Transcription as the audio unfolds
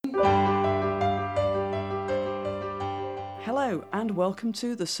Hello and welcome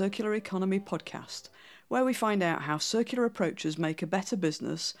to the Circular Economy podcast, where we find out how circular approaches make a better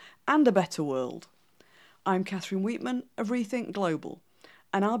business and a better world. I'm Catherine Wheatman of Rethink Global,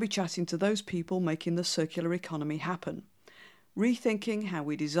 and I'll be chatting to those people making the circular economy happen, rethinking how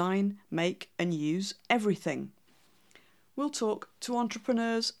we design, make and use everything. We'll talk to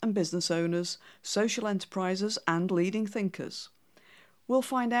entrepreneurs and business owners, social enterprises and leading thinkers. We'll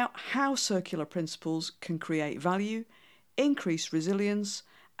find out how circular principles can create value, increase resilience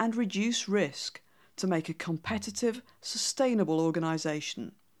and reduce risk to make a competitive, sustainable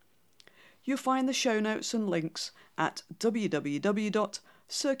organisation. You'll find the show notes and links at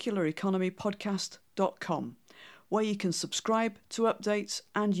www.circulareconomypodcast.com, where you can subscribe to updates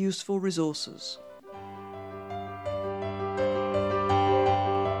and useful resources.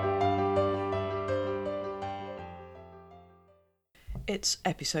 It's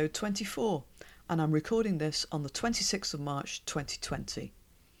episode 24, and I'm recording this on the 26th of March 2020.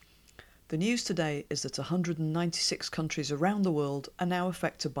 The news today is that 196 countries around the world are now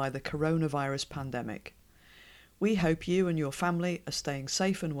affected by the coronavirus pandemic. We hope you and your family are staying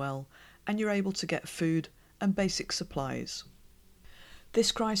safe and well, and you're able to get food and basic supplies.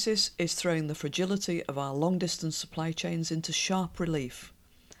 This crisis is throwing the fragility of our long-distance supply chains into sharp relief.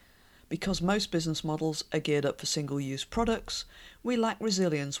 Because most business models are geared up for single-use products, we lack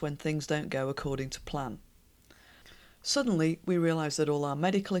resilience when things don't go according to plan. Suddenly, we realise that all our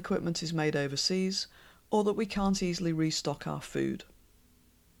medical equipment is made overseas, or that we can't easily restock our food.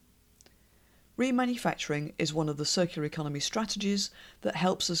 Remanufacturing is one of the circular economy strategies that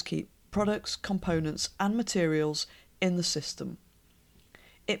helps us keep products, components and materials in the system.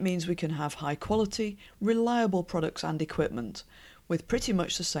 It means we can have high-quality, reliable products and equipment, with pretty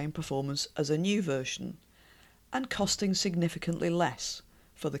much the same performance as a new version, and costing significantly less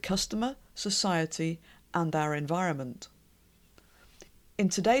for the customer, society, and our environment. In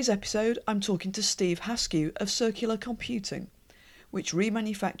today's episode, I'm talking to Steve Haskew of Circular Computing, which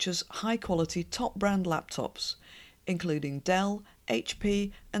remanufactures high-quality top-brand laptops, including Dell,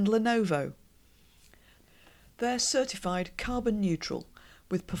 HP, and Lenovo. They're certified carbon neutral,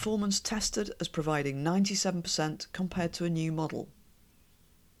 with performance tested as providing 97% compared to a new model.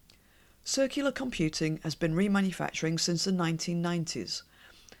 Circular Computing has been remanufacturing since the 1990s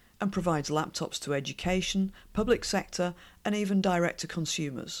and provides laptops to education, public sector and even direct to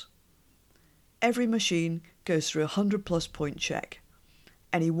consumers. Every machine goes through a 100+ point check.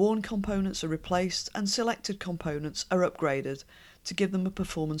 Any worn components are replaced and selected components are upgraded to give them a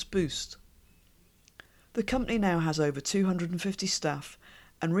performance boost. The company now has over 250 staff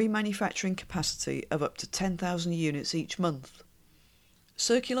and remanufacturing capacity of up to 10,000 units each month.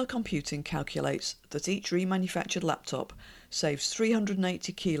 Circular Computing calculates that each remanufactured laptop saves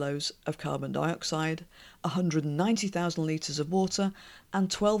 380 kilos of carbon dioxide, 190,000 litres of water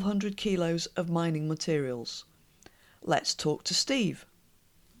and 1,200 kilos of mining materials. Let's talk to Steve.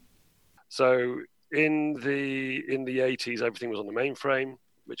 So in the 80s, everything was on the mainframe,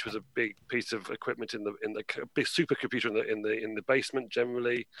 which was a big piece of equipment in the big supercomputer in the basement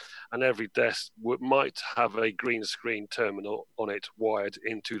generally, and every desk might have a green screen terminal on it wired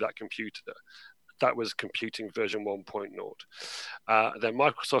into that computer. That was computing version 1.0. Then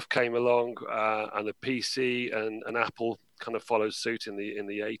Microsoft came along, and the PC and Apple kind of followed suit in the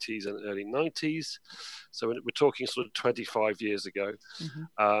 80s and early 90s. So we're talking sort of 25 years ago.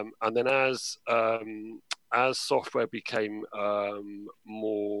 Mm-hmm. And then as software became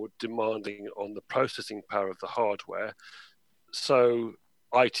more demanding on the processing power of the hardware, so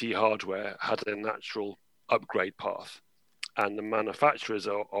IT hardware had a natural upgrade path, and the manufacturers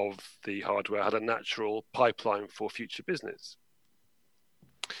of the hardware had a natural pipeline for future business.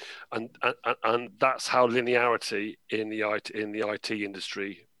 And that's how linearity in the IT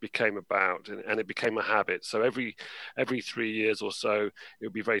industry became about, and it became a habit. So every 3 years or so, it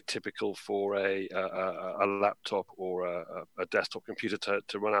would be very typical for a laptop or a desktop computer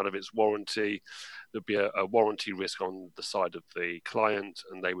to run out of its warranty. There'd be a warranty risk on the side of the client,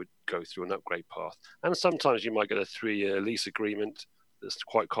 and they would go through an upgrade path. And sometimes you might get a 3-year lease agreement. That's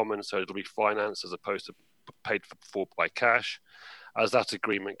quite common, so it'll be financed as opposed to paid for by cash. As that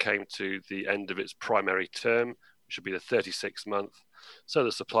agreement came to the end of its primary term, which would be the 36th month, so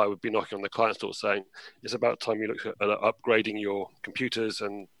the supplier would be knocking on the client's door saying, it's about time you look at upgrading your computers,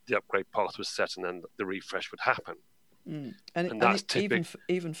 and the upgrade path was set, and then the refresh would happen. Mm. And that's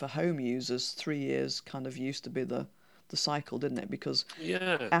even for home users, 3 years kind of used to be the cycle, didn't it? Because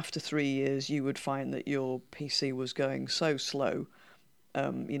after 3 years, you would find that your PC was going so slow,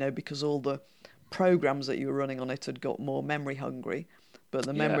 because all the programs that you were running on it had got more memory hungry, but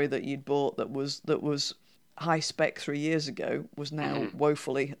the memory that you'd bought that was high spec 3 years ago was now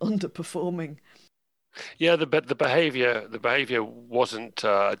woefully underperforming. Yeah, the behavior wasn't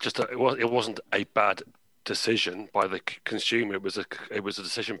it wasn't a bad decision by the consumer. It was a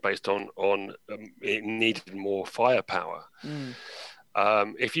decision based on it needed more firepower.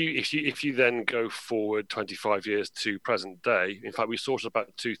 If you then go forward 25 years to present day, in fact, we saw it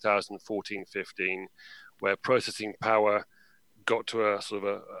about 2014-15, where processing power got to a sort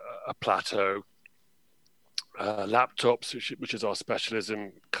of a plateau. Laptops, which is our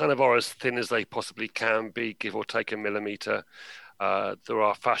specialism, kind of are as thin as they possibly can be, give or take a millimeter. There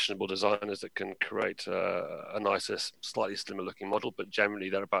are fashionable designers that can create a nicer, slightly slimmer looking model, but generally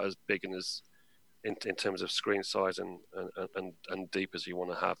they're about as big and as in terms of screen size and deep as you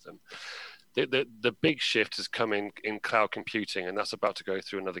want to have them. The big shift has come in cloud computing, and that's about to go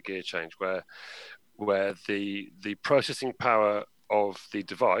through another gear change where the processing power of the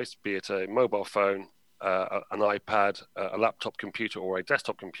device, be it a mobile phone, an iPad, a laptop computer, or a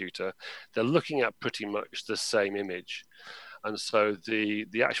desktop computer, they're looking at pretty much the same image. And so the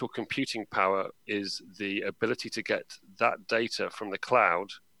actual computing power is the ability to get that data from the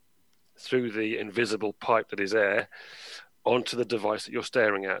cloud through the invisible pipe that is air onto the device that you're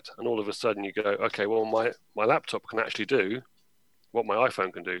staring at. And all of a sudden you go, okay, well, my laptop can actually do what my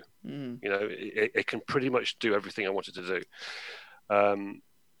iPhone can do. You know, it can pretty much do everything I want it to do.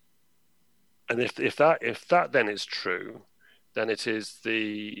 And if that then is true, then it is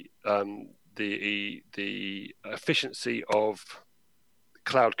the efficiency of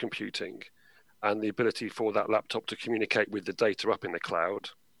cloud computing and the ability for that laptop to communicate with the data up in the cloud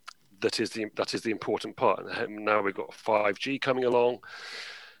that is the important part. And now we've got 5G coming along,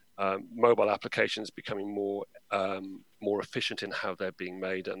 mobile applications becoming more efficient in how they're being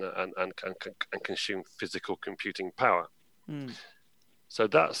made and consume physical computing power. So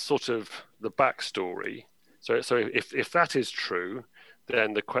that's sort of the backstory. So if that is true,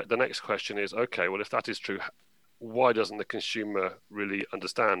 then the next question is, okay, well, if that is true, why doesn't the consumer really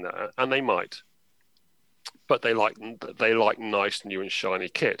understand that? And they might, but they like nice, new, and shiny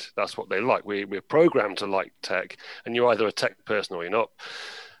kit. That's what they like. We're programmed to like tech, and you're either a tech person or you're not.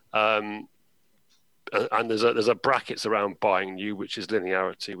 And there's a brackets around buying new, which is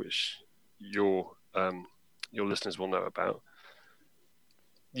linearity, which your listeners will know about.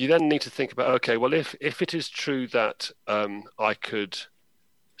 You then need to think about, okay, well, if it is true that I could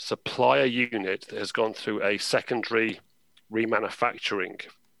supply a unit that has gone through a secondary remanufacturing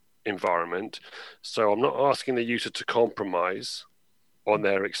environment, so I'm not asking the user to compromise on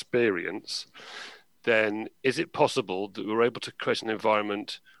their experience, then is it possible that we're able to create an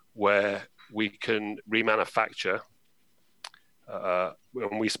environment where we can remanufacture?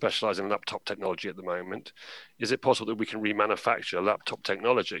 And we specialize in laptop technology at the moment. Is it possible that we can remanufacture laptop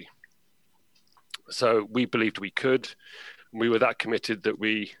technology? So we believed we could. We were that committed that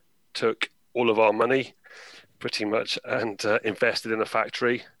we took all of our money pretty much and invested in a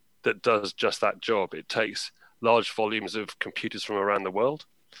factory that does just that job. It takes large volumes of computers from around the world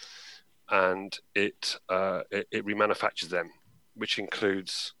and it remanufactures them, which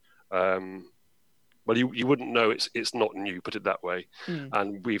includes well, you wouldn't know it's not new, put it that way.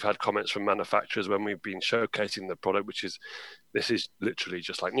 And we've had comments from manufacturers when we've been showcasing the product, this is literally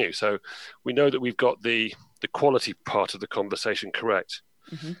just like new. So we know that we've got the quality part of the conversation correct.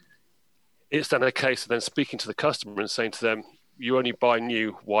 It's then a case of then speaking to the customer and saying to them, you only buy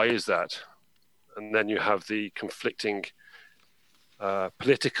new, why is that? And then you have the conflicting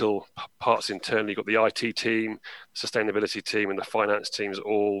political parts internally. You've got the IT team, the sustainability team, and the finance teams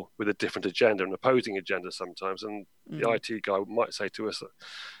all with a different agenda, an opposing agenda sometimes. And the IT guy might say to us,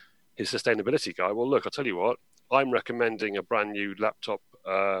 his sustainability guy, well, look, I'll tell you what, I'm recommending a brand new laptop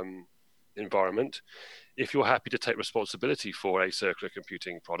environment. If you're happy to take responsibility for a circular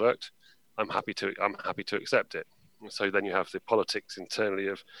computing product, I'm happy to accept it. And so then you have the politics internally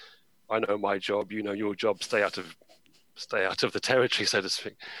of, I know my job, you know your job, stay out of the territory, so to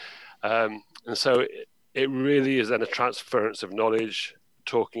speak. And so it really is then a transference of knowledge,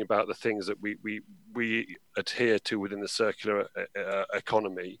 talking about the things that we adhere to within the circular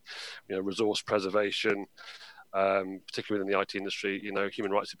economy, resource preservation, particularly within the IT industry,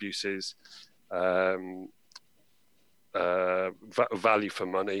 human rights abuses, value for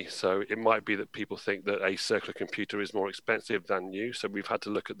money. So it might be that people think that a circular computer is more expensive than new. So we've had to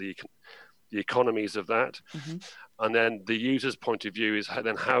look at the economies of that. And then the user's point of view is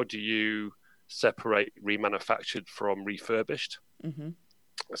then how do you separate remanufactured from refurbished?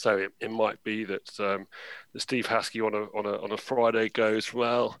 So it might be that Steve Haskey on a Friday goes,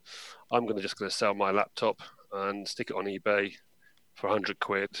 well, I'm just going to sell my laptop and stick it on eBay for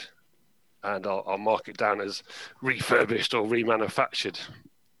 £100 and I'll mark it down as refurbished or remanufactured.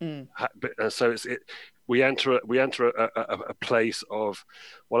 And so we enter a place of,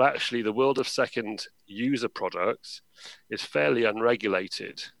 well, actually, the world of second user products is fairly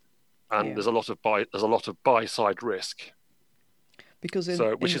unregulated, and there's a lot of buy side risk. Because in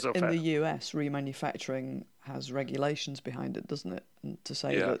the US, remanufacturing has regulations behind it, doesn't it? And to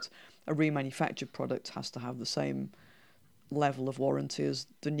say that a remanufactured product has to have the same level of warranty as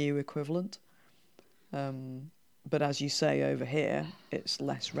the new equivalent. But as you say, over here, it's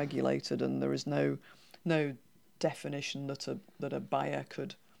less regulated, and there is no definition that a buyer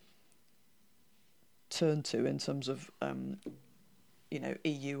could turn to in terms of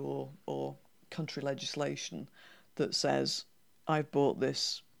EU or country legislation that says, I've bought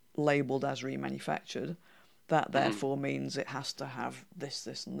this labelled as remanufactured. That therefore means it has to have this,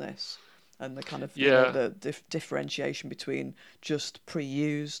 this, and this, and the kind of the differentiation between just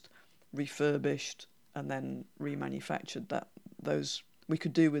pre-used, refurbished, and then remanufactured. That those we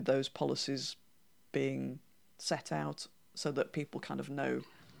could do with those policies being set out so that people kind of know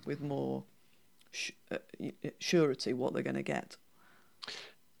with more surety what they're going to get.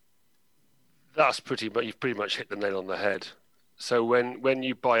 That's you've pretty much hit the nail on the head. So when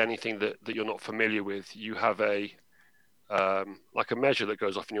you buy anything that you're not familiar with, you have a measure that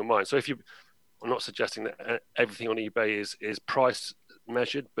goes off in your mind. So I'm not suggesting that everything on eBay is price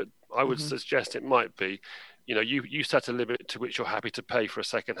measured, but I would suggest it might be. You set a limit to which you're happy to pay for a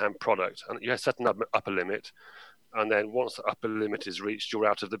second-hand product, and you set an upper limit, and then once the upper limit is reached, you're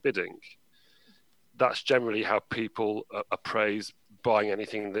out of the bidding. That's generally how people appraise buying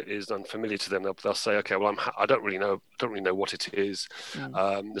anything that is unfamiliar to them. They'll say, okay, well, I don't really know what it is.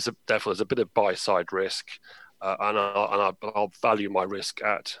 Therefore, there's a bit of buy side risk, and I'll value my risk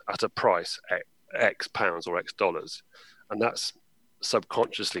at a price X pounds or X dollars, and that's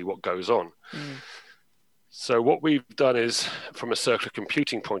subconsciously what goes on. So what we've done is, from a circular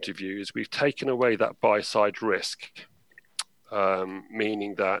computing point of view, is we've taken away that buy side risk,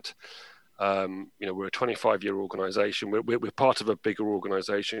 meaning that we're a 25-year organization. We're part of a bigger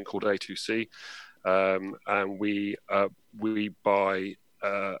organization called A2C, and we buy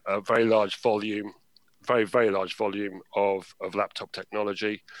a very large volume of laptop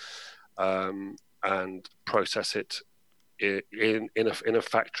technology, and process it in a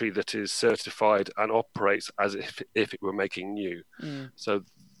factory that is certified and operates as if it were making new. So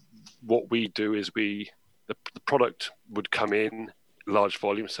what we do is the product would come in large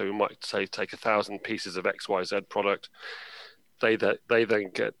volume, so we might say take 1,000 pieces of XYZ product. They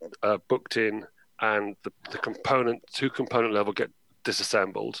then get booked in, and the two-component level get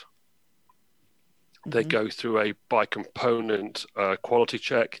disassembled. They go through a by component quality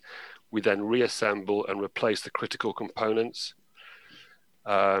check. We then reassemble and replace the critical components.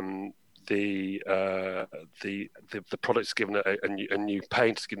 The product's given a new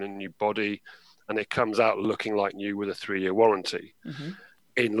paint, it's given a new body, and it comes out looking like new with a 3-year warranty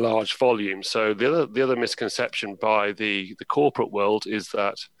in large volume. So the other misconception by the corporate world is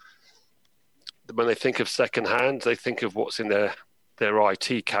that when they think of second-hand, they think of what's in their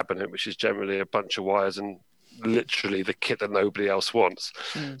IT cabinet, which is generally a bunch of wires and literally the kit that nobody else wants.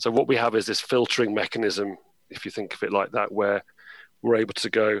 So what we have is this filtering mechanism, if you think of it like that, where we're able to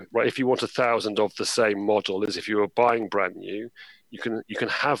go, right, if you want 1,000 of the same model as if you were buying brand new, you can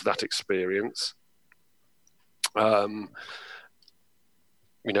have that experience. We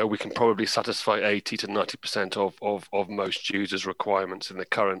can probably satisfy 80 to 90% of most users' requirements in the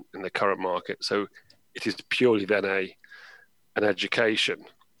current market. So it is purely then an education.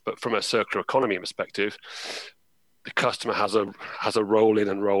 But from a circular economy perspective, the customer has a roll in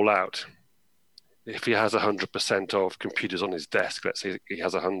and roll out. If he has 100% of computers on his desk, let's say he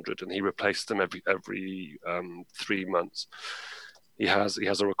has 100, and he replaces them every 3 months, he has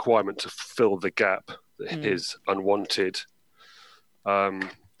a requirement to fill the gap that his unwanted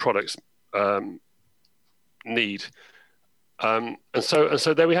products need. And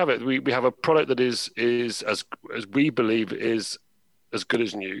so there we have it. We have a product that is as we believe is as good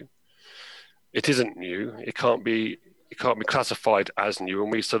as new. It isn't new. It can't be classified as new, and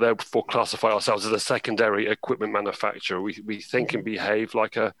we so therefore classify ourselves as a secondary equipment manufacturer. We think and behave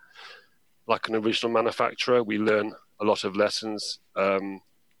like an original manufacturer. We learn a lot of lessons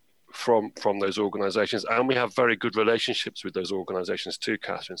from those organizations, and we have very good relationships with those organizations too,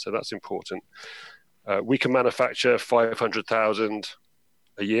 Catherine. So that's important. We can manufacture 500,000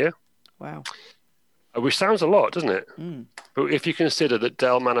 a year. Wow. Which sounds a lot, doesn't it? But if you consider that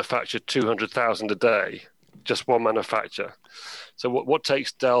Dell manufactured 200,000 a day, just one manufacturer. So what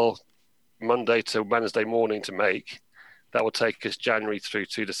takes Dell Monday to Wednesday morning to make, that will take us January through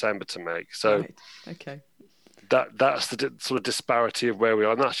to December to make. So right. Okay. That's the sort of disparity of where we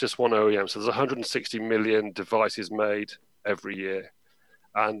are, and that's just one OEM. So there's 160 million devices made every year,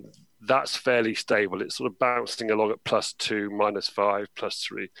 and that's fairly stable. It's sort of bouncing along at +2, -5,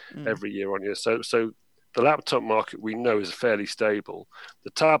 +3 every year on year. So the laptop market we know is fairly stable. The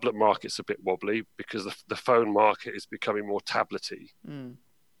tablet market's a bit wobbly because the phone market is becoming more tablety.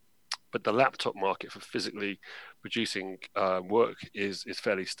 But the laptop market for physically producing work is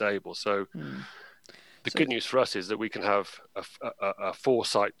fairly stable. So the good news for us is that we can have a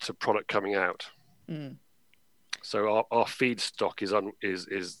foresight to product coming out. So our feedstock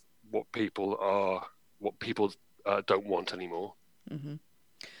is what people don't want anymore.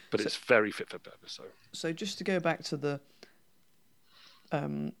 But it's very fit for purpose. So just to go back to the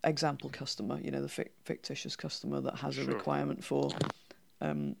example customer, the fictitious customer that has a requirement for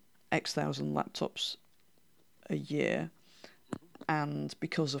X thousand laptops a year, and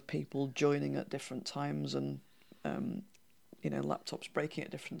because of people joining at different times and laptops breaking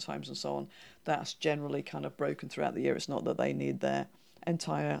at different times and so on, that's generally kind of broken throughout the year. It's not that they need their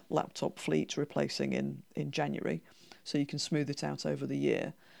entire laptop fleet replacing in January, so you can smooth it out over the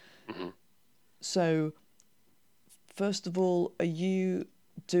year. So first of all, are you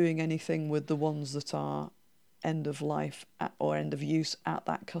doing anything with the ones that are end of life or end of use at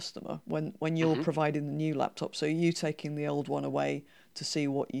that customer when you're providing the new laptop? So are you taking the old one away to see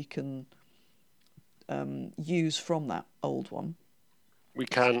what you can use from that old one? We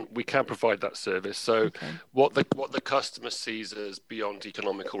can provide that service. So what the customer sees as beyond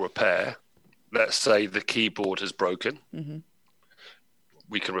economical repair, let's say the keyboard has broken,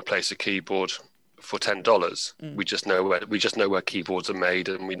 we can replace a keyboard for $10. We just know where keyboards are made,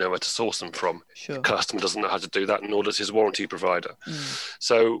 and we know where to source them from. The customer doesn't know how to do that, nor does his warranty provider.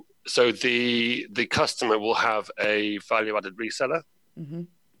 So the customer will have a value-added reseller,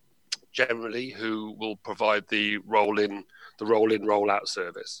 generally, who will provide the roll-in, roll-out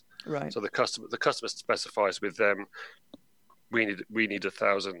service. Right. So the customer specifies with them, we need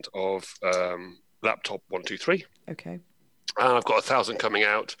 1,000 of laptop 1, 2, 3. Okay. And I've got 1,000 coming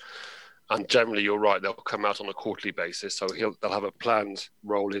out. And generally, you're right, they'll come out on a quarterly basis. So they'll have a planned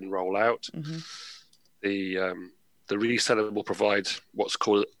roll-in, roll-out. The reseller will provide what's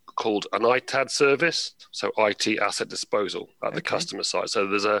called an ITAD service, so IT asset disposal at the customer side. So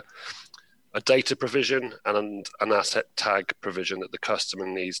there's a data provision and an asset tag provision that the customer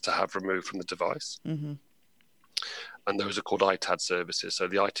needs to have removed from the device. And those are called ITAD services. So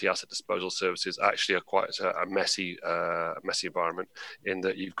the IT asset disposal services actually are quite a messy environment, in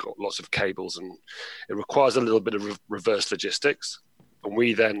that you've got lots of cables, and it requires a little bit of reverse logistics. And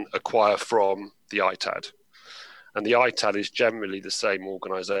we then acquire from the ITAD. And the ITAD is generally the same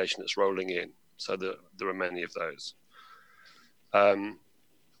organization that's rolling in. So there are many of those.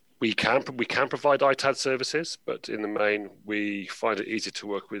 We can provide ITAD services, but in the main, we find it easy to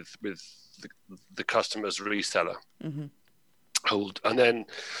work with the customer's reseller. And then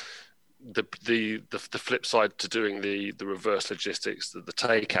the flip side to doing the reverse logistics, the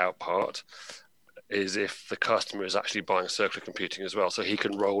takeout part, is if the customer is actually buying circular computing as well, so he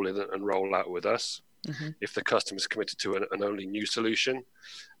can roll in and roll out with us. If the customer is committed to an only new solution,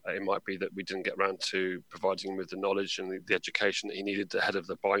 it might be that we didn't get around to providing him with the knowledge and the education that he needed ahead of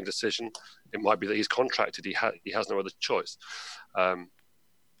the buying decision. It might be that he's contracted; he has no other choice.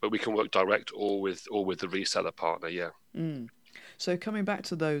 But we can work direct or with the reseller partner. Yeah. So coming back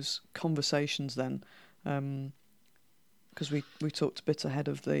to those conversations then, because we talked a bit ahead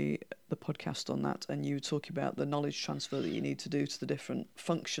of the podcast on that, and you were talking about the knowledge transfer that you need to do to the different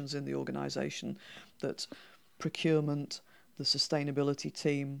functions in the organisation, that procurement, the sustainability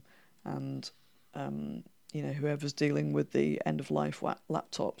team, and whoever's dealing with the end of life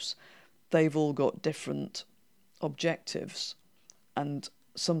laptops, they've all got different objectives, and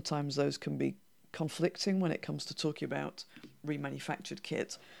sometimes those can be conflicting when it comes to talking about remanufactured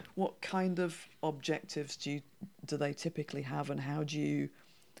kit. What kind of objectives do they typically have, and how do you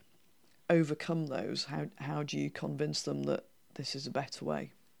overcome those? How do you convince them that this is a better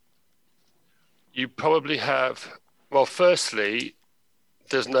way? You probably have, well, firstly,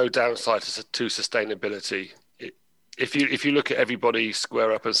 there's no downside to sustainability. If you look at everybody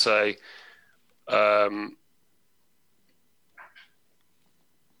square up and say,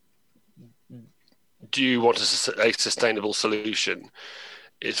 do you want a sustainable solution?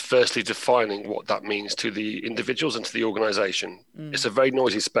 It's firstly defining what that means to the individuals and to the organisation. It's a very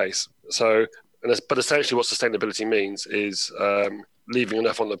noisy space. But essentially what sustainability means is leaving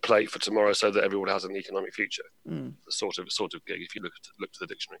enough on the plate for tomorrow so that everyone has an economic future. Sort of gig, if you look to the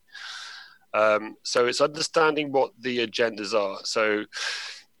dictionary. So it's understanding what the agendas are. So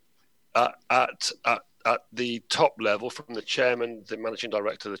at the top level, from the chairman, the managing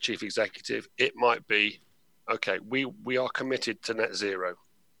director, the chief executive, it might be, okay, we are committed to net zero.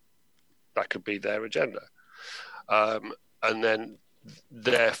 That could be their agenda. And then,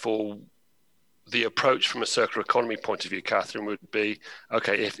 therefore, the approach from a circular economy point of view, Catherine, would be,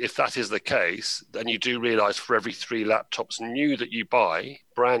 okay, if that is the case, then you do realise for every 3 laptops new that you buy,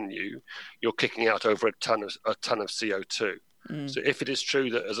 brand new, you're kicking out over a ton of CO2. So if it is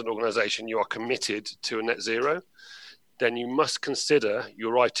true that as an organisation you are committed to a net zero, then you must consider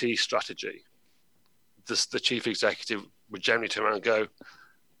your IT strategy. The chief executive would generally turn around and go,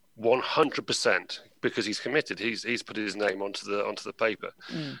 100%, because he's committed. He's put his name onto the paper.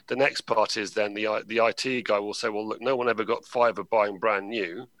 The next part is then the IT guy will say, well, look, no one ever got fibre buying brand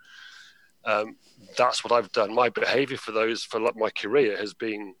new. That's what I've done. My behaviour for my career has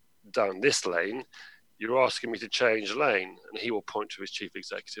been down this lane. You're asking me to change lane. And he will point to his chief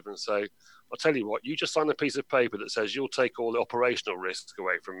executive and say, I'll tell you what, you just sign a piece of paper that says you'll take all the operational risks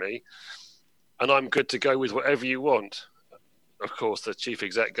away from me, and I'm good to go with whatever you want. Of course, the chief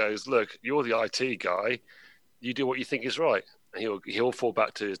exec goes, look, you're the IT guy. You do what you think is right. And he'll fall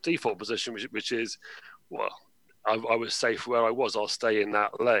back to his default position, which is, well, I was safe where I was. I'll stay in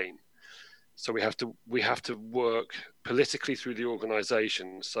that lane. So we have to work politically through the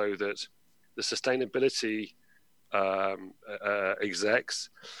organisation so that the sustainability execs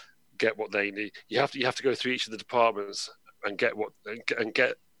get what they need. You have to go through each of the departments and get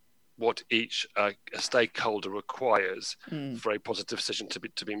what each stakeholder requires for a positive decision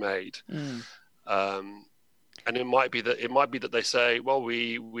to be made. And it might be that they say, well,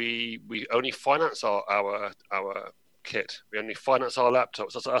 we only finance our kit. We only finance our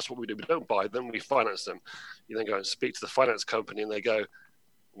laptops. That's what we do. We don't buy them. We finance them. You then go and speak to the finance company, and they go,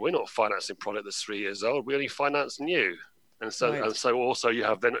 we're not financing product that's 3 years old. We only finance new. And so right. And so also you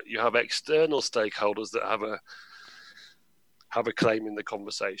have external stakeholders that have a claim in the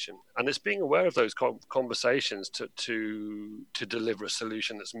conversation, and it's being aware of those conversations to deliver a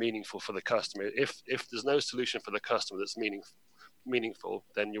solution that's meaningful for the customer. If there's no solution for the customer that's meaningful,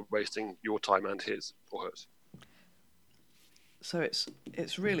 then you're wasting your time and his or hers. So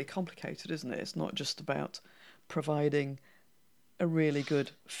it's really complicated, isn't it? It's not just about providing a really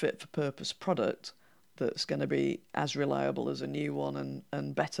good fit for purpose product that's going to be as reliable as a new one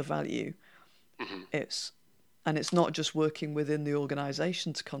and better value. Mm-hmm. It's not just working within the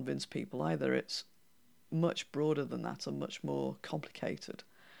organisation to convince people either. It's much broader than that and much more complicated.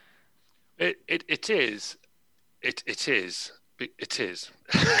 It is.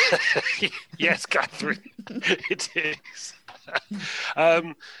 Yes, Catherine, it is.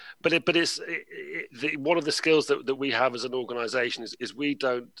 But it's one of the skills that we have as an organisation is we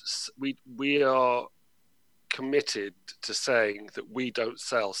are committed to saying that we don't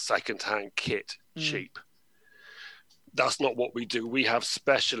sell second-hand kit cheap. That's not what we do. We have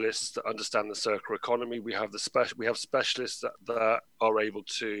specialists that understand the circular economy. We have specialists that are able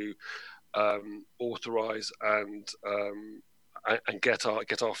to authorize and get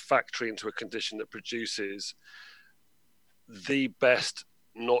our factory into a condition that produces the best,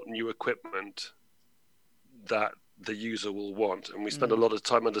 not new equipment that the user will want. And we spend a lot of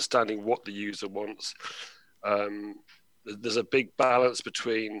time understanding what the user wants. There's a big balance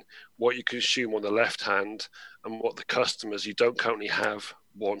between what you consume on the left hand and what the customers you don't currently have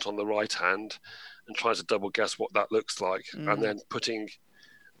want on the right hand, and trying to double guess what that looks like. And then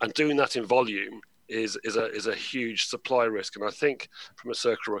doing that in volume is a huge supply risk. And I think from a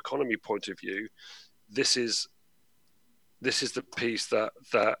circular economy point of view, this is the piece that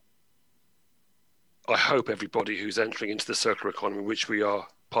I hope everybody who's entering into the circular economy, which we are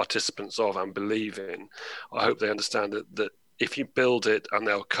participants of and believe in, I hope they understand that if you build it and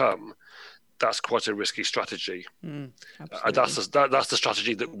they'll come, that's quite a risky strategy. That's the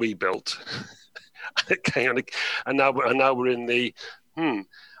strategy that we built. and now we're in the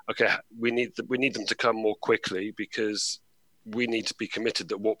okay, we need them to come more quickly, because we need to be committed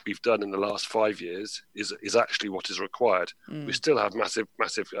that what we've done in the last 5 years is actually what is required. We still have massive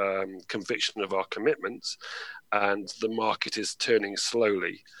conviction of our commitments, and the market is turning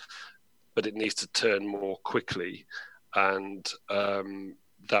slowly, but it needs to turn more quickly, and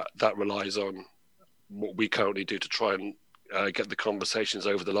that relies on what we currently do to try and get the conversations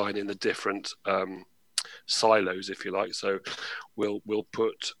over the line in the different silos, if you like. So we'll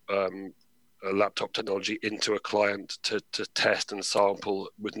put a laptop technology into a client to test and sample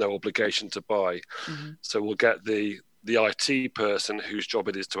with no obligation to buy. So we'll get the IT person whose job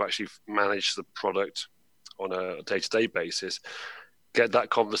it is to actually manage the product on a day-to-day basis get that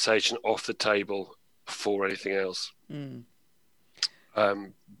conversation off the table before anything else.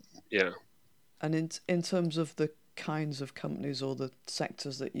 Yeah. And in terms of the kinds of companies or the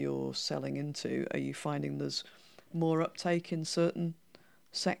sectors that you're selling into, are you finding there's more uptake in certain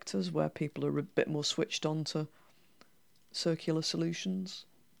sectors where people are a bit more switched on to circular solutions?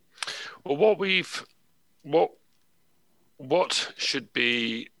 Well, what should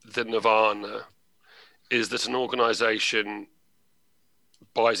be the nirvana is that an organization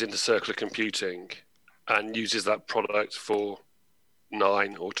buys into circular computing and uses that product for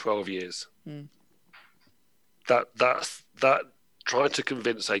 9 or 12 years. That's trying to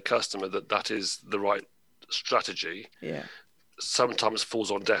convince a customer that is the right strategy. Yeah. Sometimes falls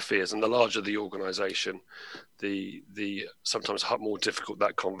on deaf ears, and the larger the organization, the sometimes more difficult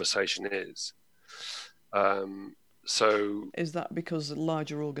that conversation is. So is that because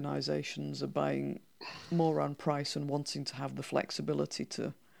larger organizations are buying more on price and wanting to have the flexibility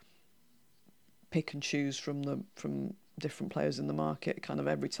to pick and choose from different players in the market, kind of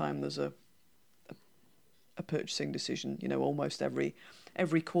every time there's a purchasing decision, almost every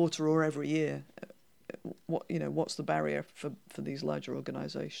quarter or every year? What's the barrier for these larger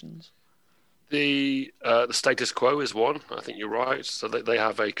organizations? The status quo is one. I think you're right. So they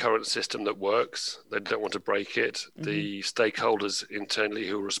have a current system that works. They don't want to break it. Mm-hmm. The stakeholders internally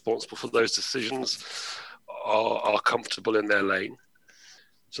who are responsible for those decisions are comfortable in their lane.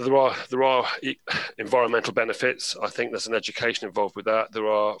 So there are environmental benefits. I think there's an education involved with that. There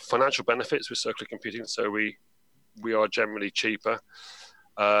are financial benefits with circular computing. So we are generally cheaper.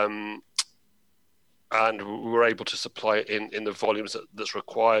 And we're able to supply it in the volumes that's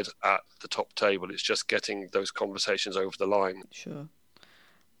required at the top table. It's just getting those conversations over the line. Sure.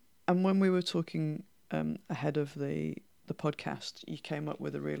 And when we were talking ahead of the podcast, you came up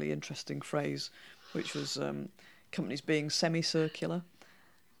with a really interesting phrase, which was companies being semi-circular.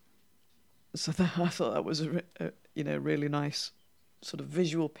 So I thought that was a really nice sort of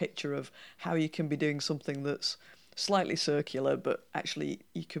visual picture of how you can be doing something that's slightly circular, but actually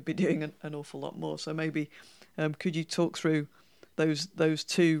you could be doing an awful lot more. So maybe could you talk through those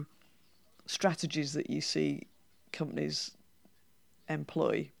two strategies that you see companies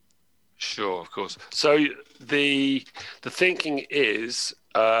employ? Sure, of course. So the thinking is,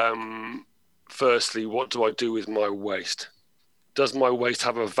 firstly, what do I do with my waste? Does my waste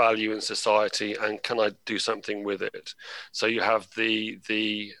have a value in society, and can I do something with it? So you have the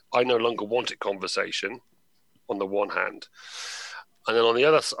I no longer want it conversation on the one hand, and then on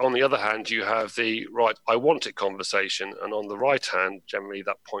the other hand, you have the right I want it conversation, and on the right hand, generally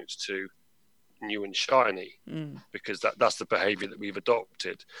that points to new and shiny, because that's the behavior that we've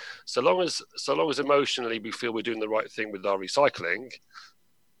adopted. So long as emotionally we feel we're doing the right thing with our recycling,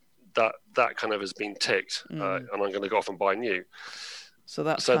 that kind of has been ticked, and I'm going to go off and buy new. So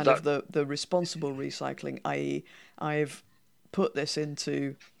that's kind of the responsible recycling, i.e. I've put this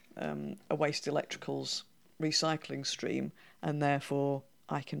into a waste electricals recycling stream, and therefore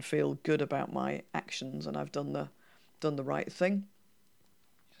I can feel good about my actions, and I've done the right thing.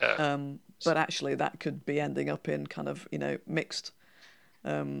 Yeah. But actually that could be ending up in kind of mixed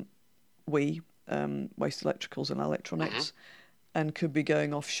waste electricals and electronics, and could be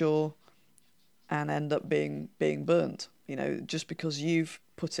going offshore and end up being burnt. Just because you've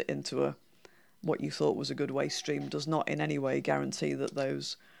put it into what you thought was a good waste stream does not in any way guarantee that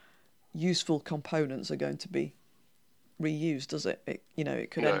those useful components are going to be reused, does it?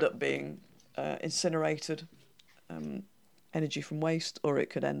 It could end up being incinerated, energy from waste, or it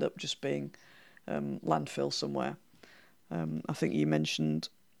could end up just being landfill somewhere. I think you mentioned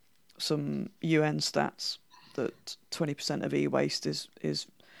some UN stats that 20% of e-waste is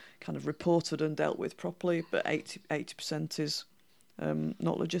kind of reported and dealt with properly, but 80% is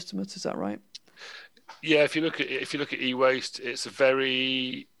not legitimate. Is that right? Yeah, if you look at e-waste, it's a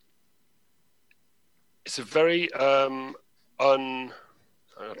very I'm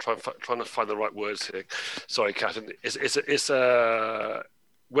trying to find the right words here. Sorry, Catherine. It's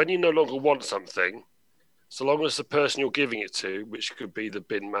when you no longer want something, so long as the person you're giving it to, which could be the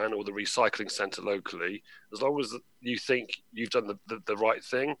bin man or the recycling centre locally, as long as you think you've done the right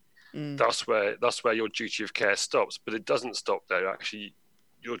thing, that's where your duty of care stops. But it doesn't stop there. Actually,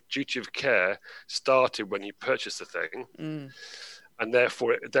 your duty of care started when you purchased the thing, and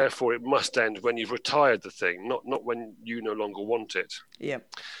therefore it must end when you've retired the thing, not when you no longer want it. Yeah.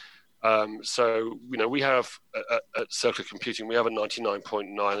 So we have at Circular Computing, we have a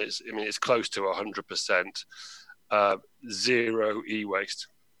 99.9. It's close to 100% zero e-waste.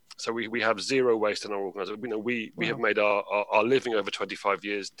 So we have zero waste in our organisation. We have made our living over 25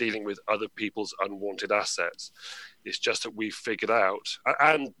 years dealing with other people's unwanted assets. It's just that we've figured out,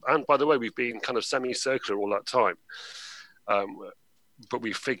 and by the way, we've been kind of semi-circular all that time. But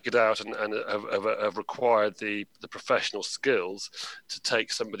we've figured out and have required the professional skills to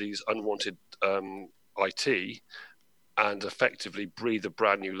take somebody's unwanted IT and effectively breathe a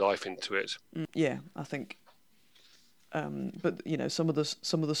brand new life into it. Yeah, I think. But some of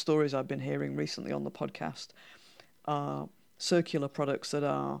the stories I've been hearing recently on the podcast are circular products that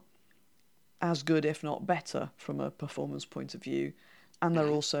are as good, if not better, from a performance point of view, and they're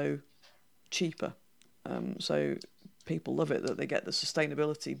also cheaper. So people love it that they get the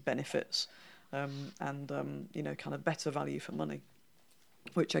sustainability benefits and kind of better value for money,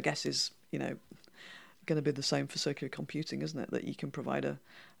 which I guess is going to be the same for circular computing, isn't it? That you can provide a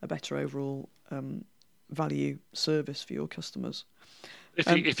better overall value service for your customers.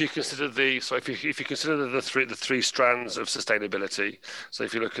 If you consider the three strands of sustainability, so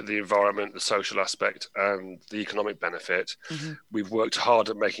if you look at the environment, the social aspect, and the economic benefit, we've worked hard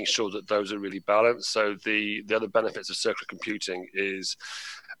at making sure that those are really balanced. So the other benefits of circular computing is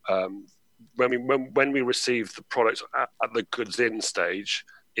when we receive the product at the goods in stage,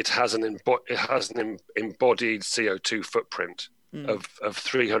 it has an embodied CO2 footprint of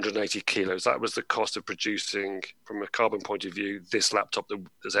 380 kilos. That was the cost of producing, from a carbon point of view, this laptop that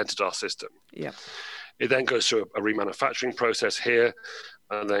has entered our system. Yeah. It then goes through a remanufacturing process here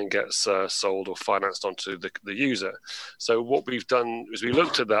and then gets sold or financed onto the user. So what we've done is we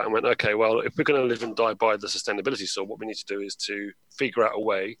looked at that and went, okay, well, if we're going to live and die by the sustainability saw, what we need to do is to figure out a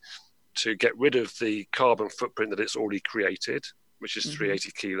way to get rid of the carbon footprint that it's already created, which is 380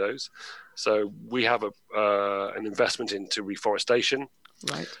 kilos. So we have an investment into reforestation.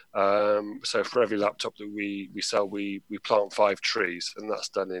 Right. So for every laptop that we sell, we plant 5 trees, and that's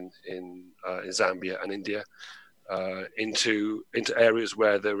done in Zambia and India, into areas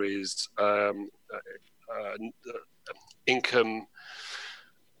where there is income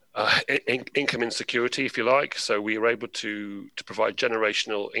insecurity, if you like. So we are able to provide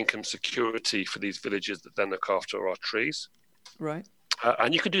generational income security for these villages that then look after our trees. Right.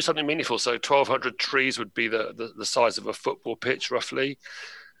 And you could do something meaningful. So 1,200 trees would be the size of a football pitch, roughly.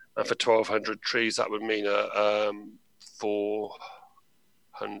 And for 1,200 trees, that would mean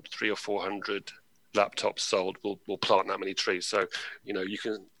 300 or 400 laptops sold will plant that many trees. So, you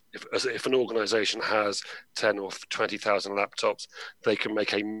can, if an organization has 10 or 20,000 laptops, they can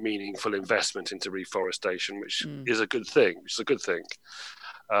make a meaningful investment into reforestation, which is a good thing.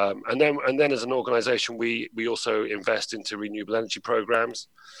 And then as an organization, we also invest into renewable energy programs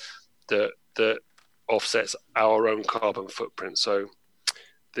that offsets our own carbon footprint. So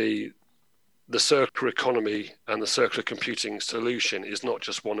the circular economy and the circular computing solution is not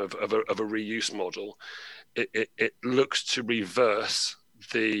just one of a reuse model. It looks to reverse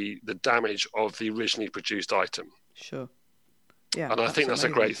the damage of the originally produced item. Sure. Yeah. And I think that's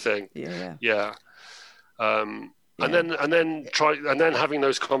amazing. A great thing. Yeah. And then having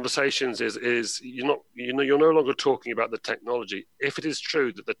those conversations is you're no longer talking about the technology. If it is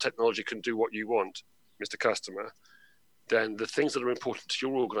true that the technology can do what you want, Mr. Customer, then the things that are important to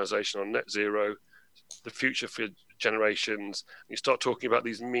your organization are net zero, the future for generations. You start talking about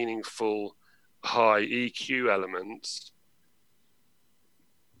these meaningful high EQ elements,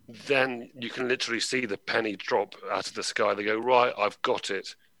 then you can literally see the penny drop out of the sky. They go, right, I've got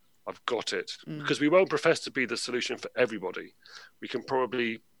it. Because we won't profess to be the solution for everybody. We can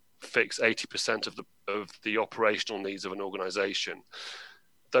probably fix 80% of the operational needs of an organization.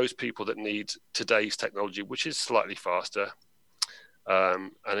 Those people that need today's technology, which is slightly faster,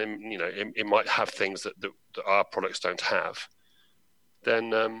 and it might have things that our products don't have,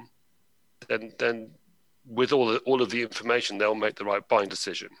 then with all of the information, they'll make the right buying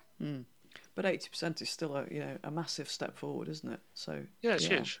decision. But 80% is still a massive step forward, isn't it? So yeah, it's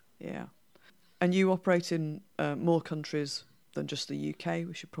huge. Yeah, and you operate in more countries than just the UK.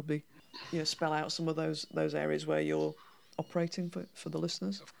 We should probably spell out some of those areas where you're operating for the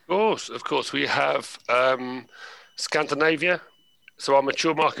listeners. Of course, we have Scandinavia. So our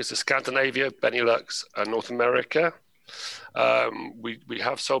mature markets are Scandinavia, Benelux, and North America. We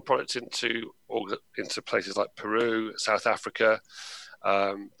have sold products into places like Peru, South Africa,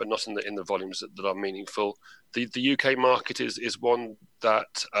 but not in the volumes that are meaningful. The UK market is one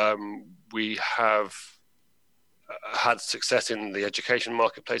that we have had success in the education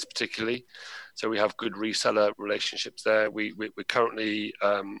marketplace, particularly. So we have good reseller relationships there. We're currently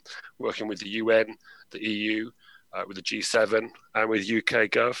working with the UN, the EU, with the G7, and with UK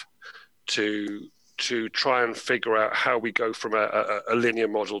Gov to to try and figure out how we go from a linear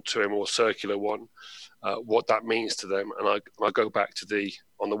model to a more circular one, what that means to them. And I go back to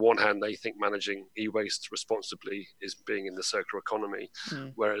on the one hand, they think managing e-waste responsibly is being in the circular economy,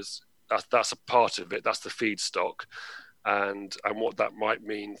 whereas that's a part of it, that's the feedstock. And what that might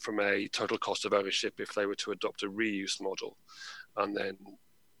mean from a total cost of ownership if they were to adopt a reuse model. And then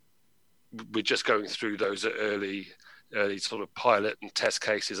we're just going through those early sort of pilot and test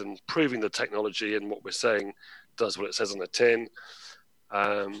cases and proving the technology and what we're saying does what it says on the tin.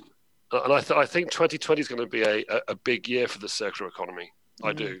 And I think 2020 is going to be a big year for the circular economy.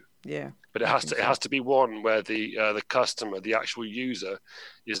 I do. Yeah. But it has to be one where the customer, the actual user,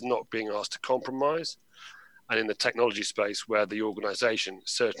 is not being asked to compromise, and in the technology space where the organisation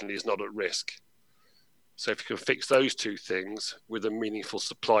certainly is not at risk. So if you can fix those two things with a meaningful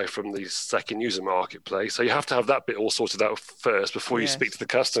supply from the second user marketplace, so you have to have that bit all sorted out first before you speak to the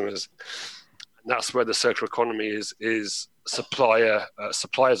customers. And that's where the circular economy is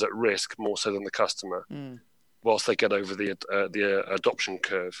suppliers at risk more so than the customer, whilst they get over the adoption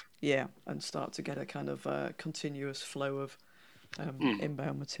curve. Yeah, and start to get a kind of continuous flow of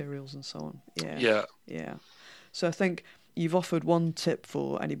inbound materials and so on. Yeah. So I think you've offered one tip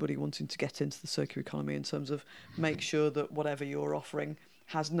for anybody wanting to get into the circular economy in terms of make sure that whatever you're offering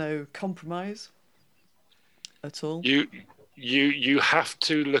has no compromise at all. You have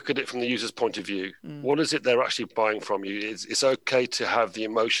to look at it from the user's point of view. What is it they're actually buying from you? It's okay to have the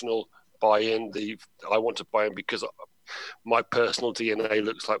emotional buy-in. I want to buy in because my personal DNA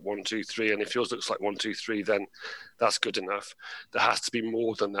looks like 1, 2, 3, and if yours looks like 1, 2, 3, then that's good enough. There has to be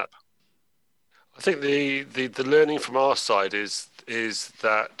more than that. I think the learning from our side is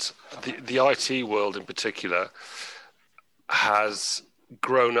that the IT world in particular has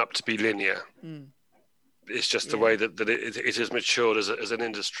grown up to be linear. It's just the way that it has matured as an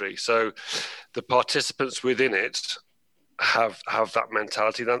industry. So the participants within it have that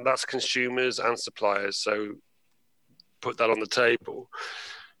mentality. That's consumers and suppliers. So put that on the table.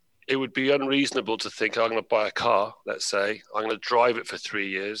 It would be unreasonable to think, I'm going to buy a car, let's say, I'm going to drive it for 3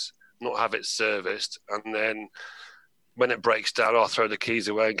 years, not have it serviced, and then when it breaks down, I'll throw the keys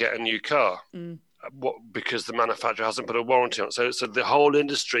away and get a new car. Because the manufacturer hasn't put a warranty on it. So the whole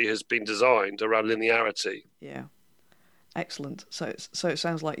industry has been designed around linearity. Yeah, excellent. So it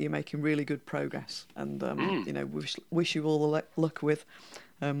sounds like you're making really good progress, and wish you all the luck with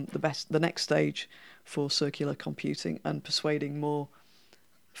the next stage for circular computing and persuading more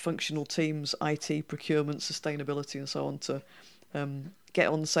functional teams, IT, procurement, sustainability, and so on to get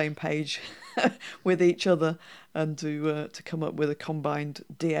on the same page with each other and to come up with a combined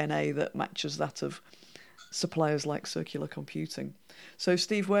DNA that matches that of suppliers like circular computing. So,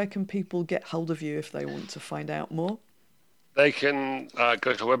 Steve, where can people get hold of you if they want to find out more? They can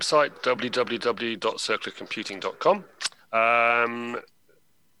go to our website, www.circularcomputing.com.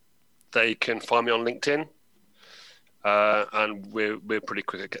 They can find me on LinkedIn. And we're pretty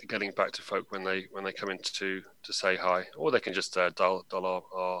quick at getting back to folk when they come in to say hi, or they can just dial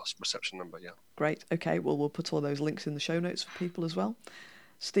our reception number. Yeah. Great. Okay. Well, we'll put all those links in the show notes for people as well.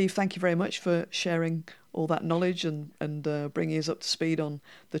 Steve, thank you very much for sharing all that knowledge and bringing us up to speed on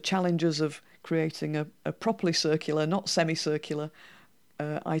the challenges of creating a properly circular, not semi-circular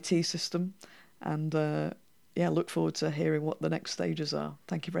IT system. And look forward to hearing what the next stages are.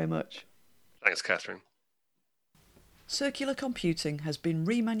 Thank you very much. Thanks, Catherine. Circular computing has been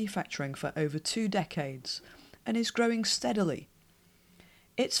remanufacturing for over 2 decades and is growing steadily.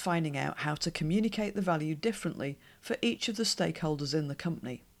 It's finding out how to communicate the value differently for each of the stakeholders in the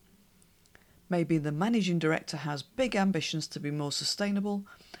company. Maybe the managing director has big ambitions to be more sustainable,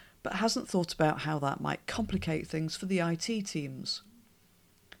 but hasn't thought about how that might complicate things for the IT teams.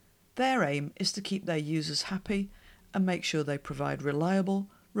 Their aim is to keep their users happy and make sure they provide reliable,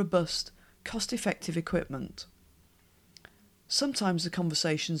 robust, cost-effective equipment. Sometimes the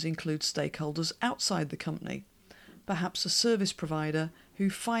conversations include stakeholders outside the company, perhaps a service provider who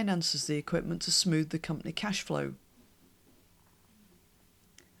finances the equipment to smooth the company cash flow.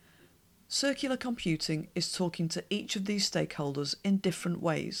 Circular computing is talking to each of these stakeholders in different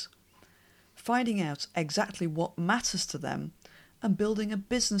ways, finding out exactly what matters to them and building a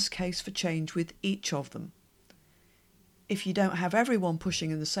business case for change with each of them. If you don't have everyone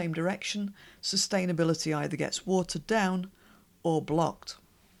pushing in the same direction, sustainability either gets watered down or blocked.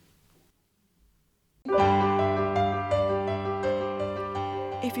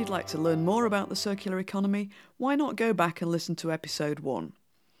 If you'd like to learn more about the circular economy, why not go back and listen to episode 1.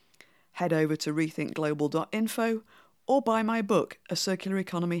 Head over to rethinkglobal.info or buy my book, A Circular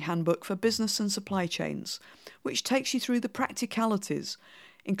Economy Handbook for Business and Supply Chains, which takes you through the practicalities,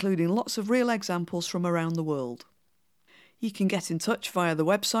 including lots of real examples from around the world. You can get in touch via the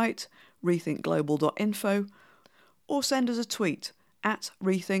website rethinkglobal.info or send us a tweet at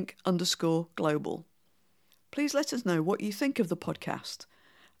rethink_global. Please let us know what you think of the podcast,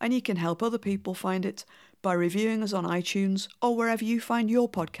 and you can help other people find it by reviewing us on iTunes or wherever you find your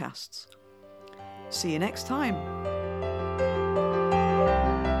podcasts. See you next time.